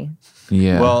agree.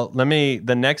 Yeah. Well, the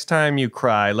next time you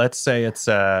cry, let's say it's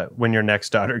when your next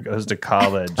daughter goes to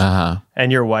college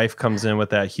and your wife comes in with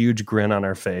that huge grin on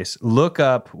her face. Look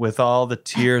up with all the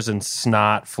tears and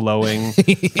snot flowing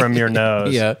from your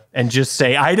nose and just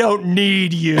say, I don't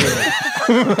need you.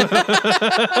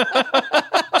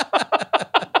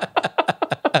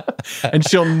 And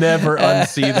she'll never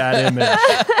unsee that image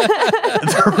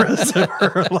the rest of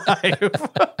her life.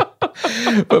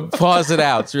 But pause it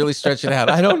out. It's really stretch it out.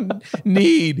 I don't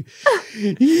need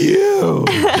you.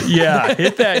 Yeah,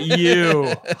 hit that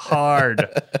you hard.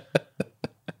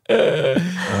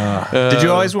 Did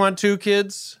you always want 2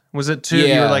 kids? Was it 2?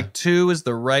 Yeah. You were like, 2 is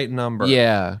the right number.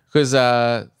 Yeah, because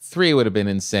 3 would have been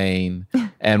insane,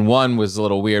 and 1 was a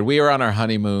little weird. We were on our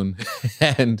honeymoon,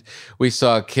 and we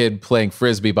saw a kid playing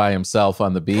Frisbee by himself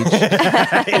on the beach.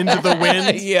 Into the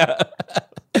wind? Yeah.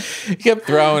 He kept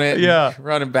throwing it,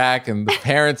 running back, and the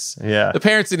parents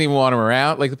didn't even want him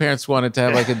around. Like, the parents wanted to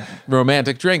have like a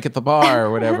romantic drink at the bar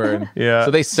or whatever. And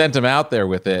so they sent him out there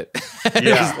with it. And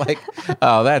it was like,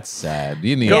 oh, that's sad.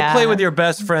 You need Go play with your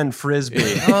best friend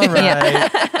Frisbee. All right.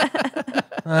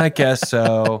 I guess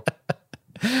so.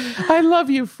 I love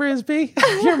you, Frisbee.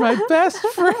 You're my best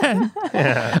friend.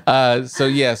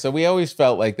 So we always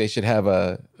felt like they should have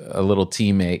a little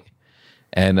teammate.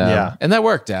 And that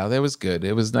worked out. It was good.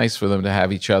 It was nice for them to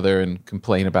have each other and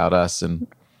complain about us, and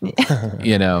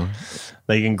you know,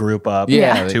 they can group up.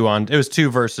 Yeah, it was 2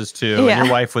 versus 2, and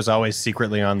your wife was always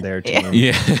secretly on their team.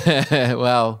 Yeah,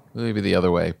 well, maybe the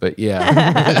other way, but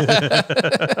yeah.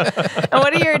 And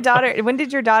when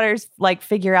did your daughters like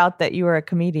figure out that you were a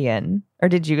comedian, or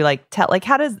did you like tell? Like,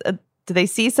 how do they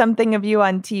see something of you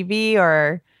on TV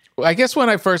or? I guess when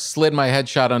I first slid my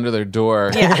headshot under their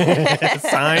door. Yeah.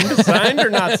 Signed or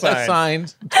not signed?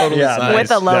 Signed. Totally signed. With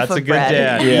a loaf That's of bread.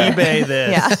 That's a good dad. eBay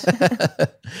this.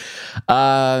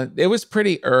 Yeah. It was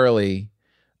pretty early.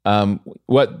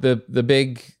 What the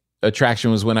big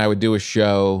attraction was when I would do a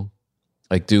show,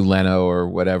 like do Leno or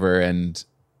whatever, and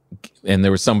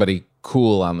there was somebody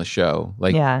cool on the show.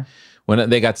 Like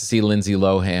when they got to see Lindsay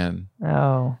Lohan.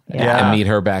 Oh, and meet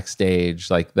her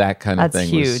backstage, like that kind of thing.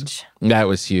 That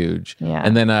was huge. Yeah.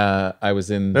 And then I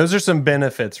was in. Those are some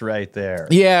benefits right there.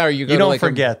 Yeah, or you go you to don't like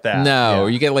forget that. No,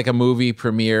 or you get like a movie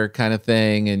premiere kind of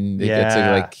thing, and you get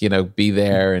to like be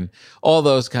there and all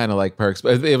those kind of like perks.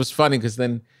 But it was funny because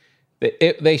then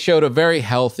they showed a very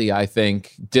healthy, I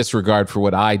think, disregard for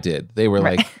what I did. They were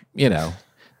like,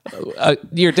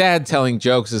 your dad telling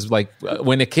jokes is like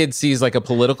when a kid sees like a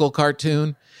political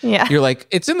cartoon. Yeah. You're like,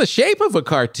 it's in the shape of a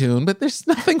cartoon, but there's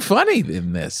nothing funny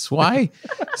in this. Why?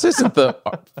 This isn't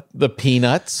the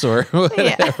Peanuts or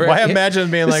whatever. Why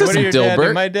imagine being like, what are your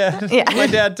Dilbert? Dad? My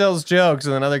dad tells jokes,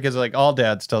 and then other kids are like, all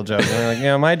dads tell jokes. And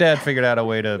they're like, my dad figured out a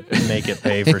way to make it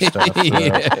pay for stuff. So.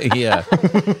 Yeah.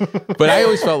 But I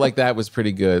always felt like that was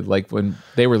pretty good. Like when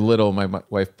they were little, my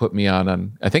wife put me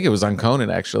on, I think it was on Conan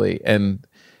actually, and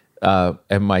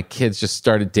my kids just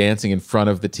started dancing in front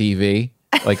of the TV.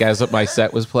 Like as my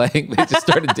set was playing, they just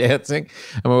started dancing,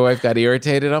 and my wife got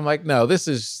irritated. I'm like, no,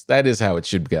 that is how it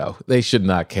should go. They should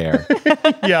not care.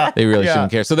 They really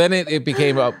shouldn't care. So then it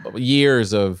became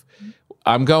years of,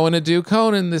 I'm going to do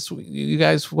Conan this week. You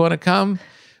guys want to come?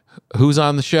 Who's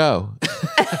on the show?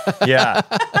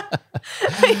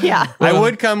 Yeah. I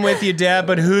would come with you, Dad,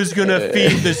 but who's going to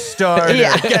feed the starter?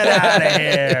 Get out of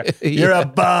here. You're a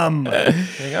bum. Like,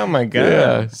 oh, my God.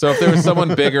 Yeah. So if there was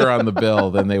someone bigger on the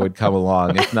bill, then they would come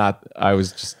along. If not, I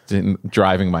was just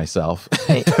driving myself.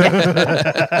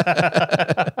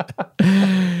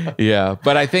 Yeah.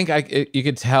 But I think you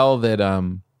could tell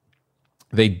that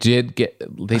they did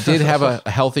have a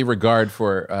healthy regard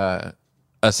for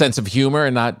a sense of humor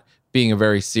and not being a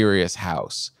very serious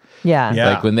house. Yeah.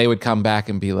 Like when they would come back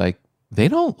and be like, they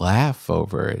don't laugh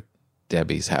over at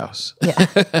Debbie's house.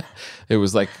 Yeah. It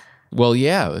was like, well,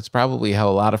 yeah, that's probably how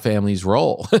a lot of families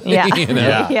roll. Yeah. You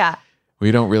know? Yeah.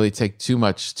 We don't really take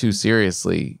too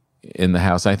seriously in the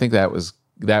house. I think that was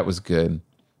good.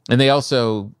 And they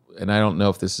also, and I don't know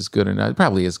if this is good or not, it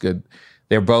probably is good.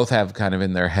 They both have kind of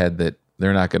in their head that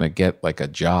they're not going to get like a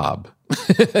job.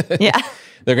 Yeah.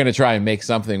 They're going to try and make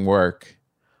something work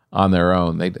on their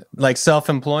own. They like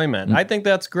self-employment. I think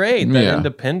that's great. That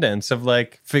independence of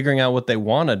like figuring out what they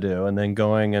want to do and then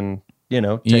going and,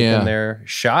 taking their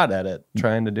shot at it,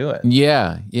 trying to do it.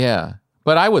 Yeah, yeah.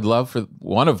 But I would love for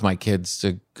one of my kids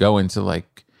to go into like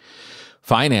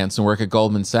finance and work at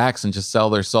Goldman Sachs and just sell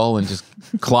their soul and just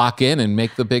clock in and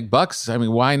make the big bucks. I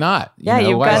mean, why not? Why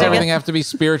does everything have to be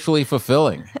spiritually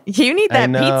fulfilling? You need that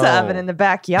pizza oven in the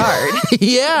backyard.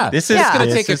 Yeah. This is going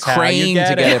to take a crane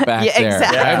to get it back there.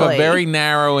 Exactly. I have a very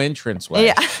narrow entranceway.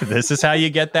 Yeah. This is how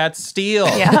you get that steel.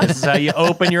 Yeah. This is how you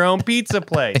open your own pizza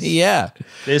place. Yeah.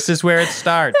 This is where it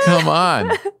starts. Come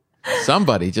on.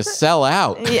 Somebody just sell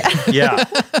out. Yeah. Yeah.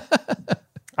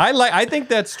 I think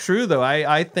that's true though.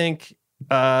 I think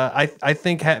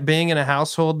being in a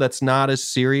household that's not as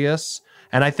serious,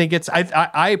 and I think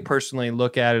I personally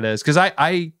look at it as, because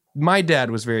my dad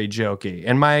was very jokey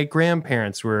and my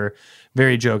grandparents were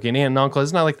very jokey, and aunt and uncle,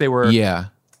 it's not like they were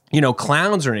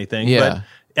clowns or anything, but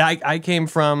I came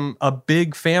from a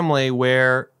big family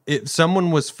where if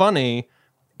someone was funny,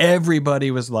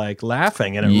 everybody was like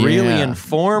laughing, and it really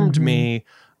informed me.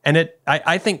 And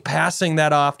I think passing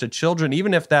that off to children,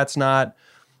 even if that's not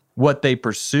what they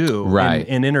pursue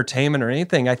in entertainment or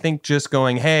anything, I think just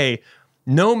going, hey,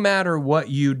 no matter what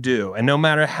you do, and no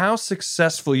matter how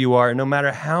successful you are, and no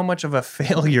matter how much of a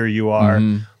failure you are,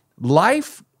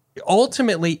 life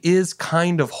ultimately is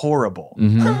kind of horrible.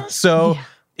 So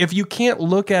if you can't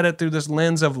look at it through this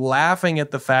lens of laughing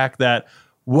at the fact that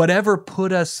whatever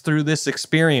put us through this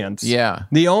experience,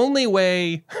 the only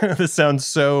way, this sounds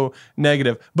so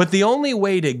negative, but the only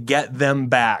way to get them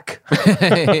back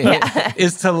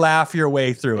is to laugh your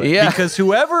way through it. Yeah. Because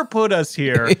whoever put us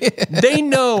here, they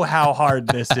know how hard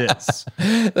this is.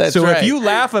 So if you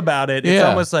laugh about it, it's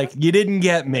almost like, you didn't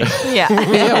get me. Yeah.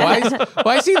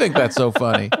 Why does he think that's so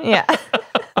funny? Yeah.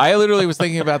 I literally was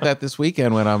thinking about that this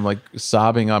weekend when I'm like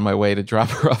sobbing on my way to drop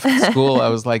her off at school. I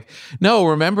was like, no,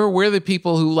 remember, we're the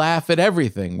people who laugh at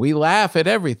everything. We laugh at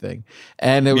everything.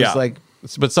 And it was like,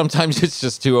 but sometimes it's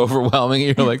just too overwhelming.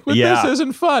 You're like, but this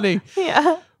isn't funny.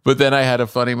 Yeah. But then I had a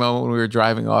funny moment when we were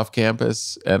driving off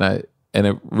campus, and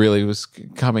it really was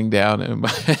coming down,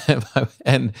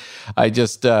 and I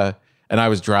just and I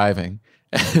was driving.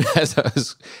 And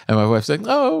my wife's like,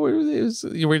 "Oh,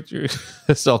 you're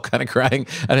still kind of crying,"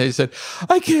 and I said,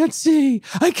 "I can't see,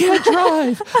 I can't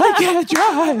drive, I can't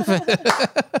drive."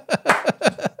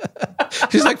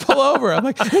 She's like, "Pull over." I'm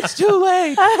like, "It's too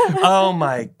late." Oh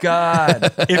my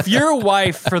God! If your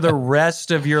wife for the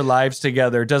rest of your lives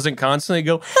together doesn't constantly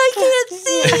go, "I can't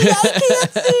see, I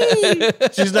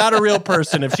can't see," she's not a real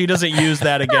person if she doesn't use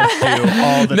that against you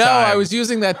all the time. No, I was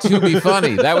using that to be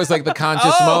funny. That was like the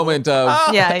conscious moment of.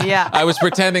 Yeah. I was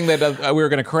pretending that we were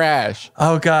going to crash.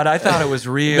 Oh God, I thought it was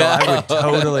real. No.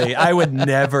 I would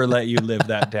never let you live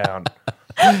that down.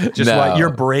 While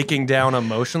you're breaking down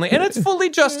emotionally, and it's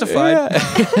fully justified.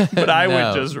 But I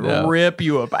would just rip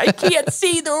you up. I can't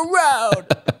see the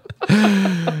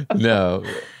road. No.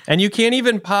 And you can't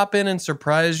even pop in and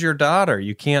surprise your daughter.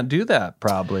 You can't do that,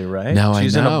 probably, right? No,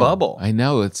 she's in a bubble. I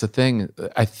know, it's a thing.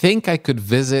 I think I could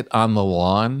visit on the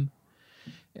lawn.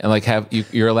 And like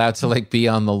you're allowed to like be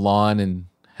on the lawn and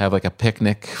have like a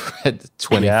picnic at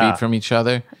 20 feet from each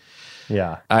other.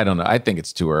 Yeah. I don't know. I think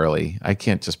it's too early. I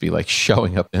can't just be like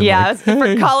showing up. And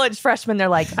For college freshmen, they're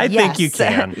like, I think you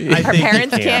can. Her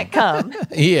parents can't come.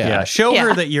 Yeah. Show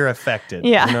her that you're affected.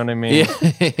 Yeah. You know what I mean?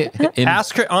 Yeah.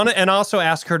 Ask her on it, and also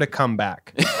ask her to come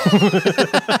back.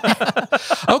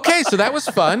 Okay, so that was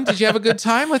fun. Did you have a good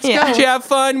time? Let's go. Did you have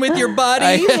fun with your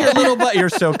buddies? Your little You're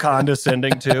so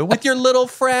condescending too. With your little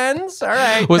friends? All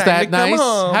right. Was that nice?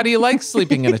 How do you like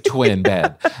sleeping in a twin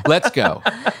bed? Let's go.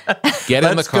 Get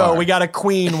in the car. Let's go. We got a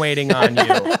queen waiting on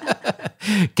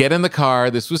you. Get in the car.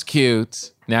 This was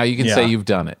cute. Now you can say you've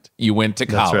done it. You went to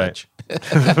college.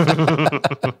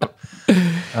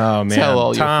 Oh man, tell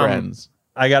all Tom, your friends.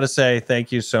 I got to say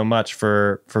thank you so much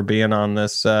for being on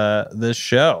this this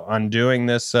show, on doing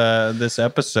this this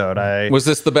episode. Was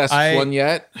this the best one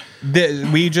yet?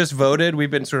 We just voted.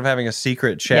 We've been sort of having a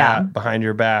secret chat behind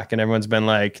your back, and everyone's been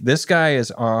like, "This guy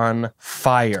is on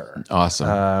fire."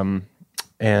 Awesome.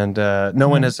 And no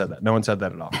one has said that. No one said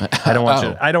that at all. I don't want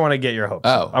you. I don't want to get your hopes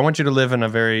up. I want you to live in a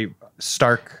very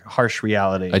stark, harsh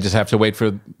reality. I just have to wait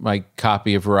for my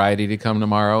copy of Variety to come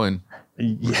tomorrow and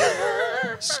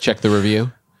check the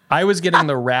review. I was getting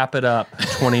the wrap it up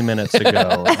 20 minutes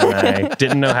ago, and I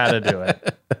didn't know how to do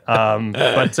it.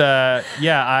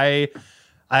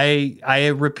 I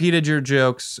repeated your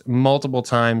jokes multiple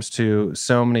times to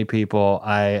so many people.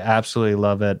 I absolutely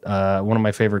love it. One of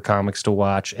my favorite comics to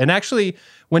watch. And actually,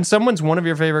 when someone's one of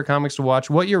your favorite comics to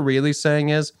watch, what you're really saying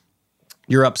is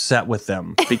you're upset with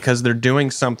them because they're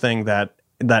doing something that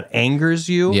angers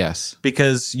you. Yes.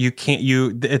 Because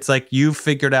it's like you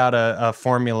figured out a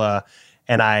formula,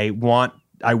 and I want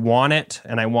it,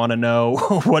 and I want to know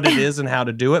what it is and how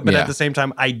to do it. But at the same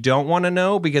time, I don't want to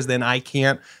know, because then I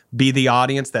can't be the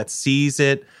audience that sees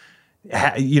it.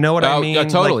 You know what I mean?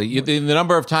 Totally. Like, the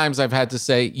number of times I've had to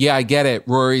say, yeah, I get it.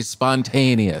 Rory's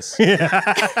spontaneous.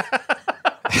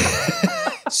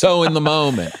 So in the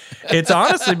moment. It's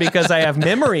honestly because I have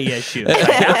memory issues. I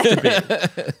have to be.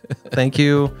 Thank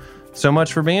you so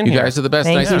much for being here. You guys are the best.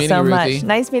 Nice meeting you, Ruthie. Much.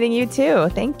 Nice meeting you too.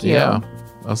 Thank you. Yeah.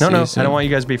 No, I don't want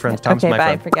you guys to be friends. Tom's my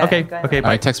friend. Forget okay, it. okay, bye.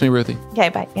 All right, text me, Ruthie. Okay,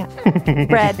 bye. Yeah.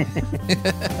 Bread.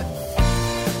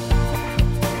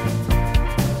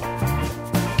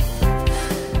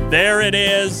 There it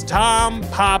is, Tom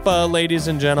Papa, ladies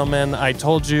and gentlemen. I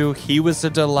told you he was a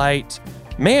delight.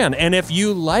 Man, and if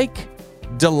you like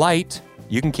delight,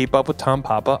 you can keep up with Tom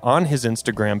Papa on his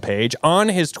Instagram page, on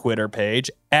his Twitter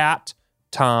page, at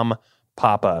Tom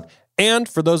Papa. And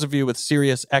for those of you with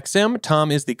SiriusXM,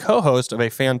 Tom is the co-host of a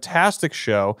fantastic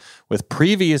show with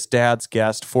previous Dad's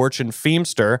guest, Fortune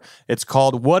Feimster. It's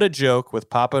called What a Joke with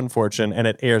Papa and Fortune, and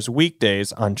it airs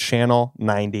weekdays on Channel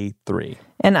 93.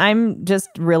 And I'm just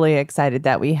really excited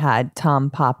that we had Tom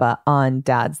Papa on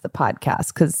Dad's the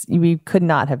Podcast, because we could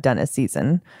not have done a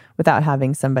season without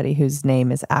having somebody whose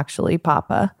name is actually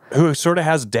Papa. Who sort of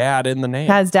has dad in the name.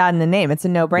 Has dad in the name. It's a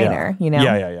no-brainer, you know?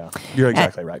 Yeah. You're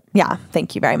exactly right. Yeah,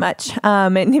 thank you very much.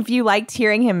 And if you liked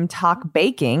hearing him talk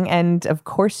baking, and of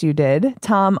course you did,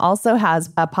 Tom also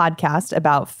has a podcast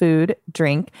about food,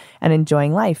 drink, and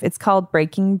enjoying life. It's called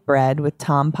Breaking Bread with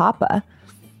Tom Papa.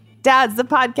 Dad's the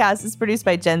Podcast is produced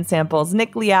by Jen Samples,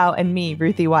 Nick Liao, and me,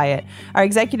 Ruthie Wyatt. Our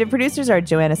executive producers are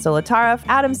Joanna Solotaroff,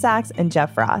 Adam Sachs, and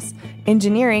Jeff Ross.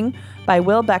 Engineering by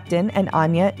Will Beckton and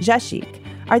Anya Zeshik.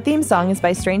 Our theme song is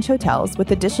by Strange Hotels,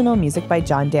 with additional music by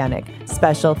John Danik.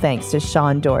 Special thanks to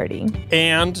Sean Doherty.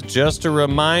 And just a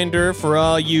reminder for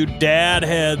all you dad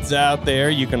heads out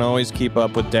there, you can always keep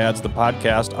up with Dad's the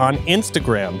Podcast on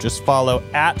Instagram. Just follow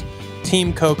at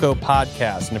Team Coco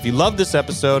Podcast. And if you love this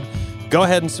episode, go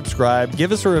ahead and subscribe,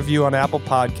 give us a review on Apple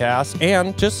Podcasts,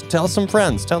 and just tell some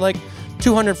friends. Tell like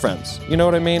 200 friends. You know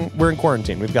what I mean? We're in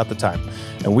quarantine. We've got the time.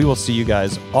 And we will see you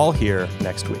guys all here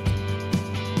next week.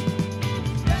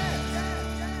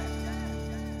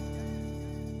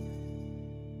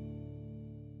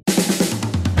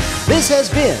 This has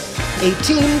been a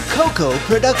Team Coco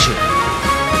production.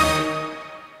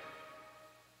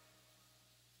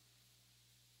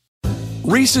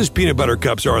 Reese's Peanut Butter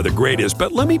Cups are the greatest,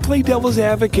 but let me play devil's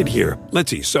advocate here.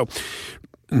 Let's see. So,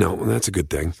 no, that's a good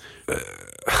thing.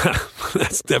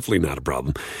 That's definitely not a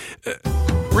problem.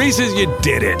 Reese's, you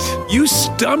did it. You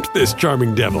stumped this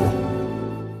charming devil.